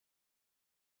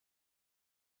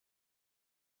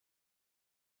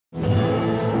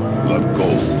Let go.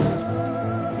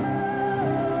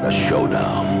 The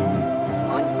showdown.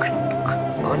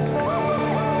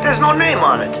 There's no name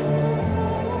on it.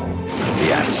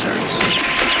 The answers.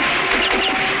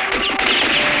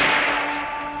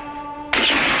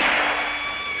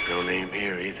 There's no name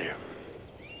here either.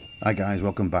 Hi guys,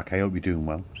 welcome back. I hope you're doing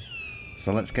well.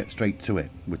 So let's get straight to it.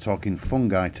 We're talking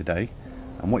fungi today,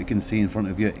 and what you can see in front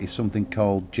of you is something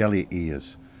called jelly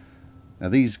ears. Now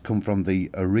these come from the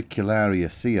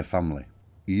Auriculaceae family.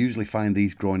 You usually find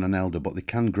these growing on elder, but they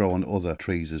can grow on other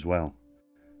trees as well.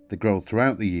 They grow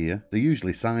throughout the year. They're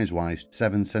usually size-wise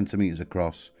 7 centimeters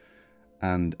across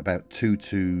and about 2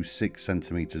 to 6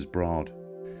 centimeters broad.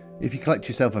 If you collect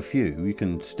yourself a few, you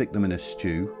can stick them in a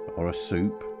stew or a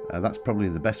soup. That's probably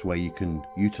the best way you can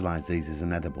utilize these as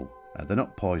an edible. They're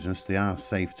not poisonous, they are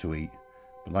safe to eat,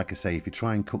 but like I say, if you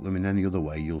try and cook them in any other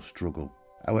way, you'll struggle.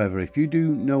 However, if you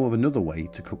do know of another way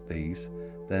to cook these,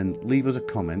 then leave us a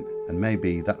comment and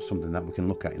maybe that's something that we can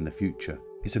look at in the future.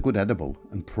 It's a good edible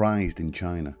and prized in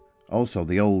China. Also,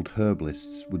 the old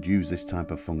herbalists would use this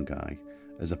type of fungi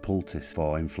as a poultice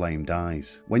for inflamed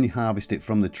eyes. When you harvest it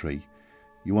from the tree,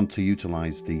 you want to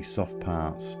utilize the soft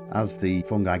parts. As the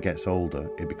fungi gets older,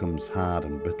 it becomes hard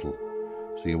and brittle.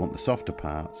 So you want the softer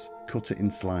parts, cut it in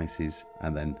slices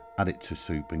and then add it to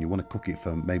soup, and you want to cook it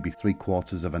for maybe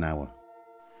 3/4 of an hour.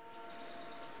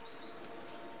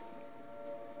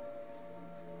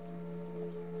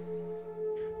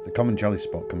 The common jelly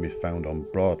spot can be found on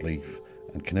broadleaf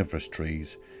and coniferous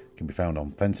trees. It can be found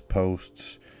on fence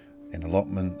posts, in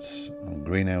allotments, on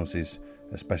greenhouses,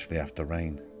 especially after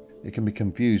rain. It can be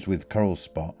confused with coral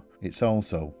spot. It's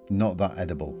also not that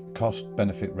edible.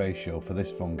 Cost-benefit ratio for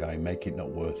this fungi make it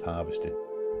not worth harvesting.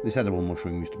 This edible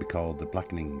mushroom used to be called the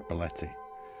blackening belletti,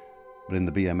 but in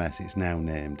the BMS it's now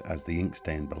named as the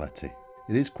ink-stained belletti.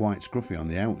 It is quite scruffy on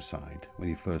the outside when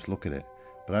you first look at it,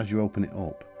 but as you open it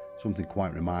up, something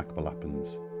quite remarkable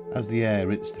happens. As the air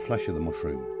hits the flesh of the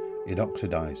mushroom, it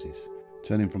oxidizes,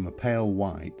 turning from a pale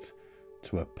white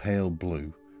to a pale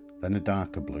blue, then a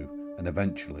darker blue, and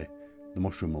eventually the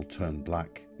mushroom will turn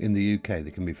black. In the UK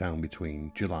they can be found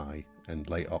between July and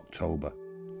late October.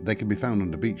 They can be found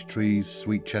under beech trees,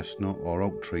 sweet chestnut or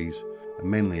oak trees, and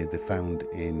mainly they're found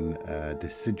in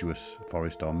deciduous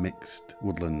forest or mixed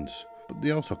woodlands, but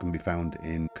they also can be found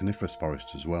in coniferous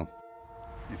forests as well.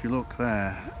 If you look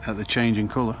there at the change in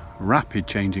colour, rapid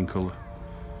change in colour,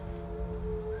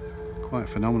 quite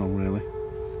phenomenal really.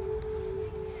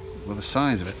 Well, the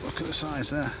size of it, look at the size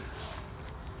there,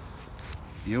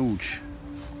 huge.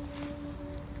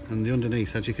 And the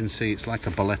underneath, as you can see, it's like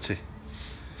a belletti,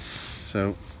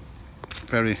 so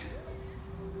very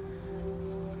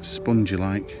spongy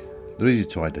like. They're easy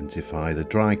to identify. The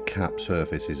dry cap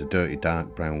surface is a dirty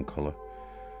dark brown colour,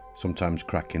 sometimes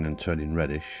cracking and turning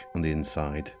reddish on the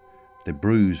inside. They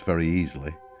bruise very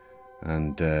easily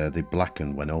and they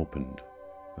blacken when opened,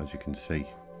 as you can see.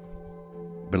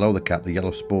 Below the cap, the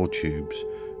yellow spore tubes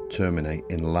terminate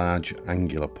in large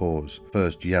angular pores,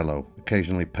 first yellow,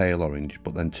 occasionally pale orange,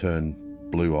 but then turn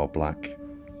blue or black.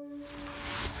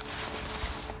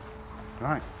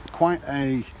 Right, quite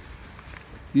a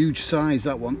huge size,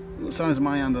 that one, the size of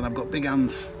my hand, and I've got big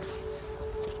hands.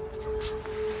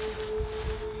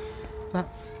 That,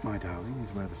 my darling,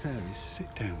 is where the fairies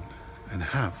sit down and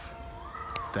have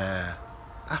their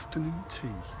afternoon tea.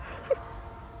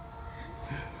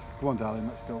 Come on darling,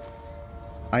 let's go.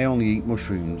 I only eat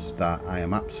mushrooms that I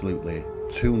am absolutely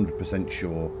 200%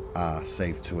 sure are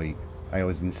safe to eat. I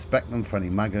always inspect them for any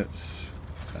maggots,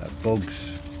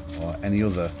 bugs or any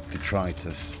other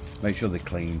detritus. Make sure they're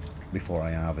clean before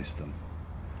I harvest them.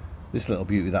 This little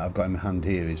beauty that I've got in my hand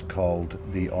here is called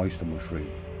the oyster mushroom.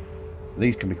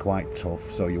 These can be quite tough,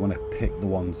 so you want to pick the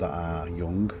ones that are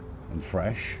young and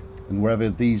fresh, and wherever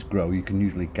these grow you can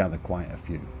usually gather quite a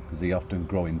few because they often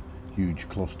grow in huge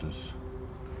clusters.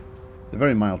 They're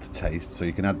very mild to taste, so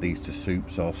you can add these to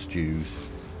soups or stews.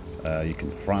 You can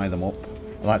fry them up.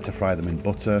 I like to fry them in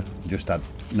butter, just add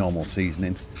normal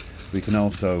seasoning. We can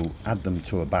also add them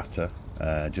to a batter,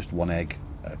 just 1 egg,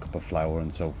 a cup of flour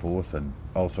and so forth, and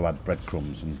also add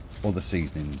breadcrumbs and other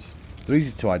seasonings. They're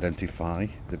easy to identify.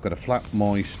 They've got a flat,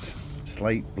 moist,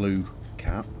 slate blue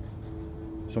cap,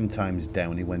 sometimes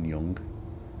downy when young.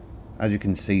 As you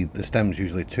can see, the stem's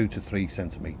usually 2 to 3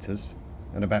 centimeters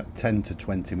and about 10 to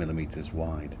 20 millimeters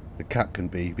wide. The cap can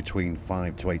be between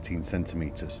 5 to 18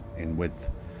 centimeters in width.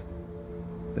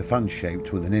 They're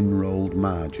fan-shaped with an in-rolled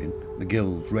margin. The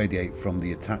gills radiate from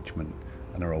the attachment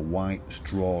and are a white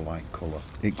straw-like colour.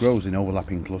 It grows in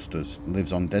overlapping clusters and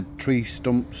lives on dead tree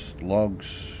stumps,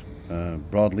 logs,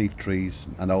 broadleaf trees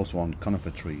and also on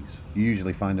conifer trees. You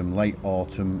usually find them late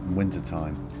autumn and winter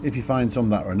time. If you find some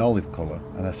that are an olive colour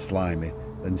and are slimy,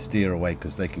 then steer away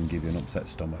because they can give you an upset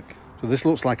stomach. So this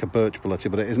looks like a birch bulletti,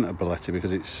 but it isn't a bulletti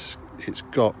because it's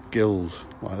got gills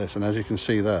like this, and as you can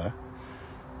see there,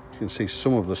 you can see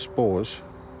some of the spores.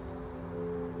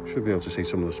 Should be able to see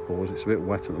some of the spores. It's a bit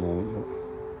wet at the moment,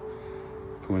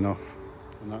 but coming off.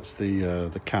 And that's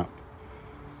the cap,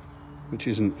 which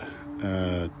isn't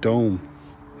a dome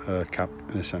cap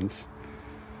in a sense,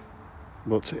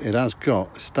 but it has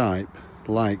got a stipe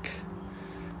like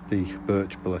the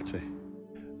birch bulletti.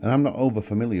 And I'm not over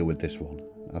familiar with this one.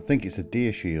 I think it's a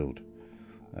deer shield.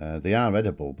 They are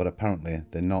edible, but apparently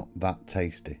they're not that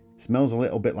tasty. It smells a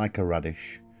little bit like a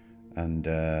radish, and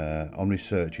on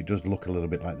research it does look a little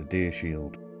bit like the deer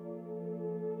shield.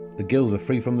 The gills are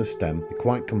free from the stem, they're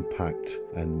quite compact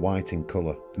and white in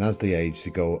colour, and as they age they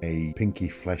go a pinky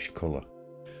flesh colour.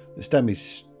 The stem is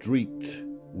streaked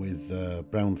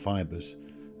with brown fibres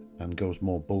and goes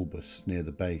more bulbous near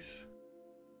the base.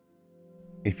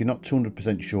 If you're not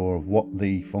 200% sure of what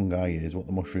the fungi is, what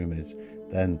the mushroom is,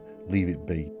 then leave it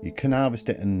be. You can harvest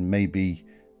it and maybe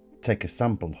take a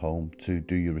sample home to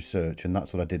do your research, and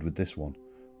that's what I did with this one.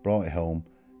 Brought it home,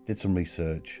 did some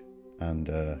research, and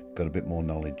got a bit more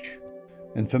knowledge.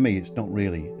 And for me, it's not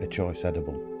really a choice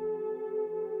edible.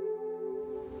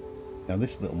 Now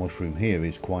this little mushroom here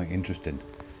is quite interesting.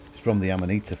 It's from the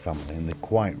Amanita family and they're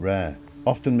quite rare.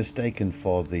 Often mistaken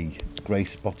for the grey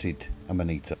spotted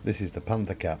Amanita. This is the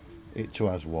panther cap. It too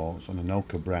has warts and an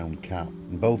ochre brown cap,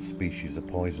 and both species are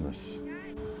poisonous.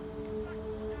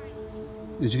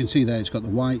 As you can see there, it's got the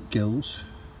white gills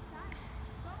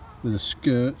with a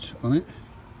skirt on it,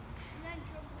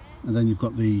 and then you've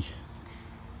got the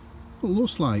what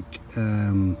looks like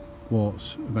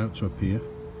warts about to appear,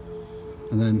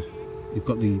 and then you've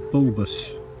got the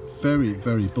bulbous, very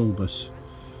bulbous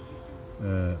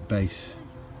base.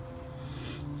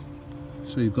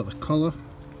 So you've got the collar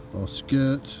or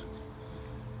skirt,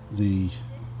 the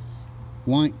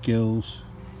white gills,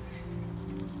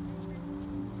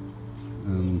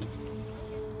 and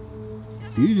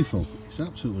beautiful. It's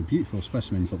absolutely beautiful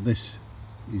specimen, but this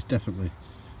is definitely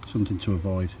something to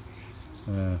avoid.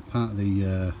 Part of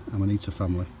the Amanita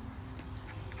family.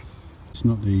 It's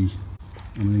not the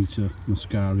Amanita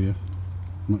muscaria.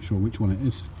 I'm not sure which one it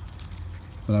is,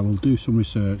 but I will do some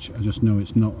research. I just know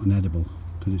it's not an edible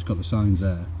because it's got the signs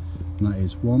there, and that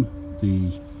is one,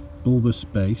 the bulbous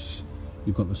base.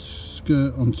 You've got the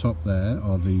skirt on top there,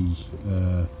 or the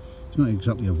it's not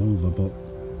exactly a vulva, but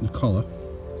the collar,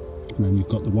 and then you've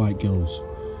got the white gills.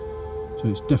 So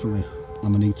it's definitely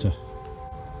Amanita.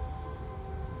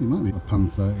 It might be a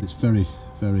panther. It's very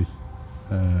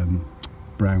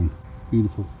brown.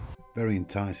 Beautiful. Very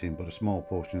enticing, but a small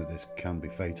portion of this can be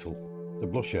fatal. The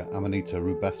blusher Amanita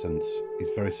rubescens is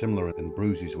very similar and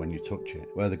bruises when you touch it,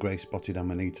 where the grey spotted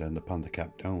Amanita and the panther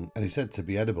cap don't. And it's said to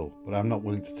be edible, but I'm not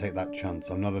willing to take that chance.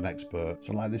 I'm not an expert,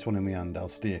 so like this one in my hand, I'll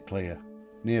steer clear.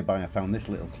 Nearby I found this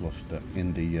little cluster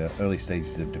in the early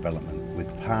stages of development,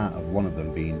 with part of one of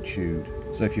them being chewed.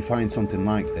 So if you find something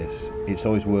like this, it's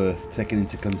always worth taking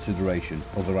into consideration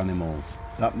other animals.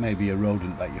 That may be a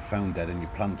rodent that you found dead and you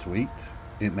plan to eat.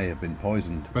 It may have been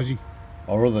poisoned. Reggie.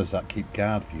 Or others that keep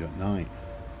guard for you at night.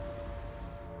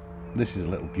 This is a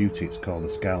little beauty. It's called the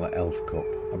Scarlet Elf Cup.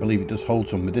 I believe it does hold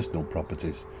some medicinal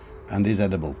properties and is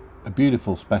edible. A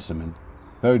beautiful specimen,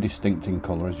 very distinct in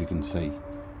colour as you can see,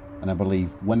 and I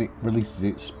believe when it releases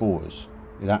its spores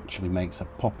it actually makes a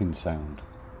popping sound.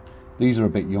 These are a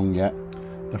bit young yet.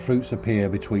 The fruits appear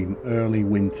between early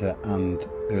winter and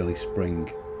early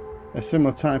spring. A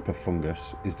similar type of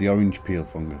fungus is the orange peel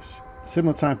fungus.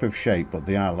 Similar type of shape, but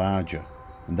they are larger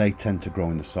and they tend to grow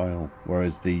in the soil,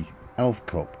 whereas the elf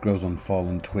cup grows on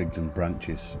fallen twigs and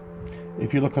branches.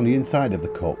 If you look on the inside of the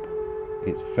cup,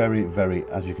 it's very,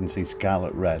 as you can see,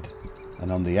 scarlet red,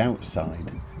 and on the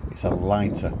outside it's a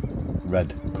lighter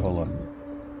red colour.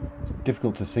 It's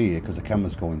difficult to see here because the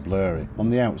camera's going blurry.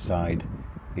 On the outside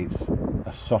it's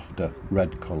a softer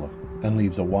red colour and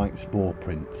leaves a white spore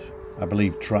print. I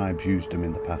believe tribes used them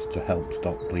in the past to help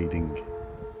stop bleeding.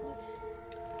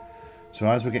 So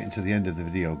as we're getting to the end of the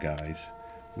video, guys,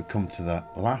 we come to the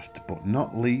last but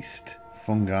not least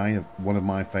fungi, one of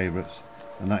my favourites,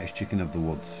 and that is chicken of the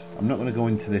woods. I'm not going to go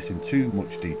into this in too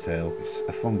much detail. It's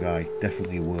a fungi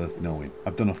definitely worth knowing.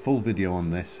 I've done a full video on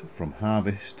this from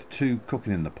harvest to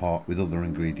cooking in the pot with other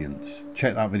ingredients.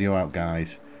 Check that video out,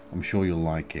 guys. I'm sure you'll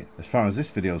like it. As far as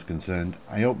this video is concerned,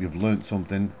 I hope you've learnt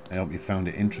something, I hope you found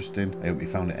it interesting, I hope you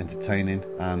found it entertaining,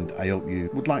 and I hope you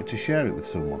would like to share it with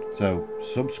someone. So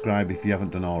subscribe if you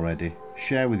haven't done already,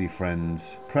 share with your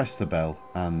friends, press the bell,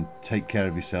 and take care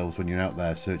of yourselves when you're out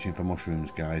there searching for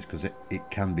mushrooms, guys, because it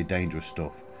can be dangerous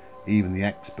stuff. Even the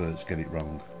experts get it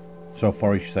wrong. So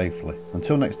forage safely.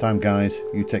 Until next time, guys,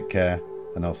 you take care,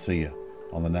 and I'll see you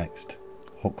on the next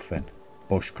Hookfin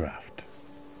Bushcraft.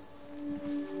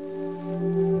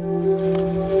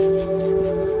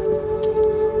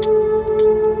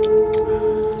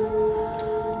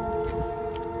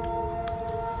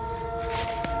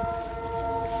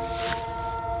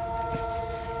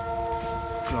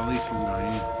 Got all these fungi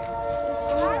in.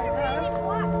 Why are they really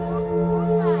black?